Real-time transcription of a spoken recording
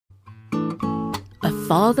A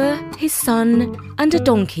father, his son, and a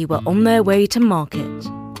donkey were on their way to market.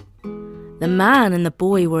 The man and the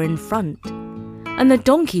boy were in front, and the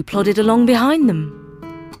donkey plodded along behind them.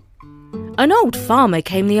 An old farmer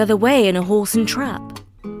came the other way in a horse and trap.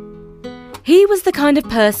 He was the kind of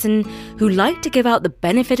person who liked to give out the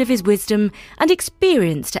benefit of his wisdom and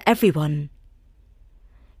experience to everyone.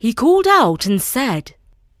 He called out and said,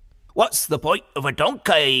 "What's the point of a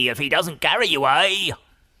donkey if he doesn't carry you, eh?"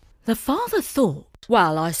 The father thought,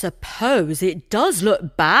 "Well, I suppose it does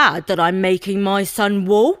look bad that I'm making my son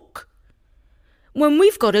walk, when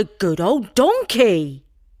we've got a good old donkey."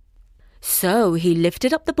 So he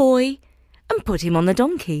lifted up the boy and put him on the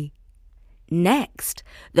donkey. Next,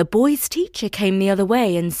 the boy's teacher came the other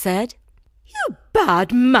way and said, "You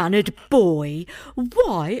bad-mannered boy,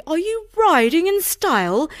 why are you riding in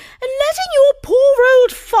style and letting your poor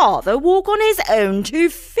old father walk on his own 2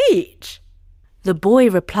 feet?" The boy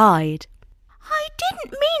replied, "I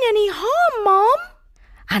didn't mean any harm, Mom,"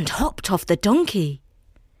 and hopped off the donkey.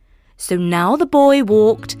 So now the boy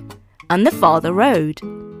walked and the father rode.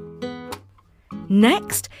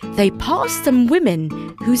 Next, they passed some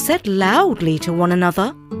women who said loudly to one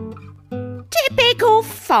another, "Typical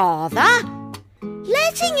father,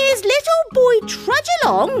 letting his little boy trudge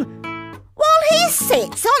along while he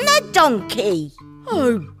sits on the donkey."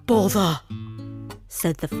 "Oh, bother,"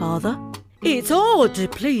 said the father. "It's hard to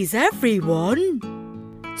please everyone."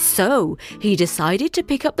 So he decided to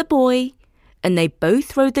pick up the boy, and they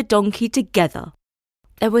both rode the donkey together.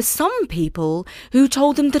 There were some people who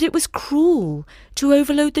told them that it was cruel to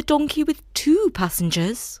overload the donkey with 2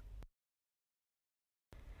 passengers.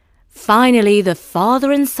 Finally, the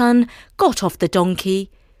father and son got off the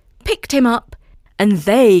donkey, picked him up, and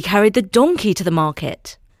they carried the donkey to the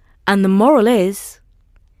market. And the moral is,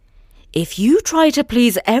 if you try to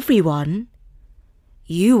please everyone,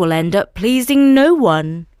 you will end up pleasing no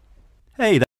one. Hey,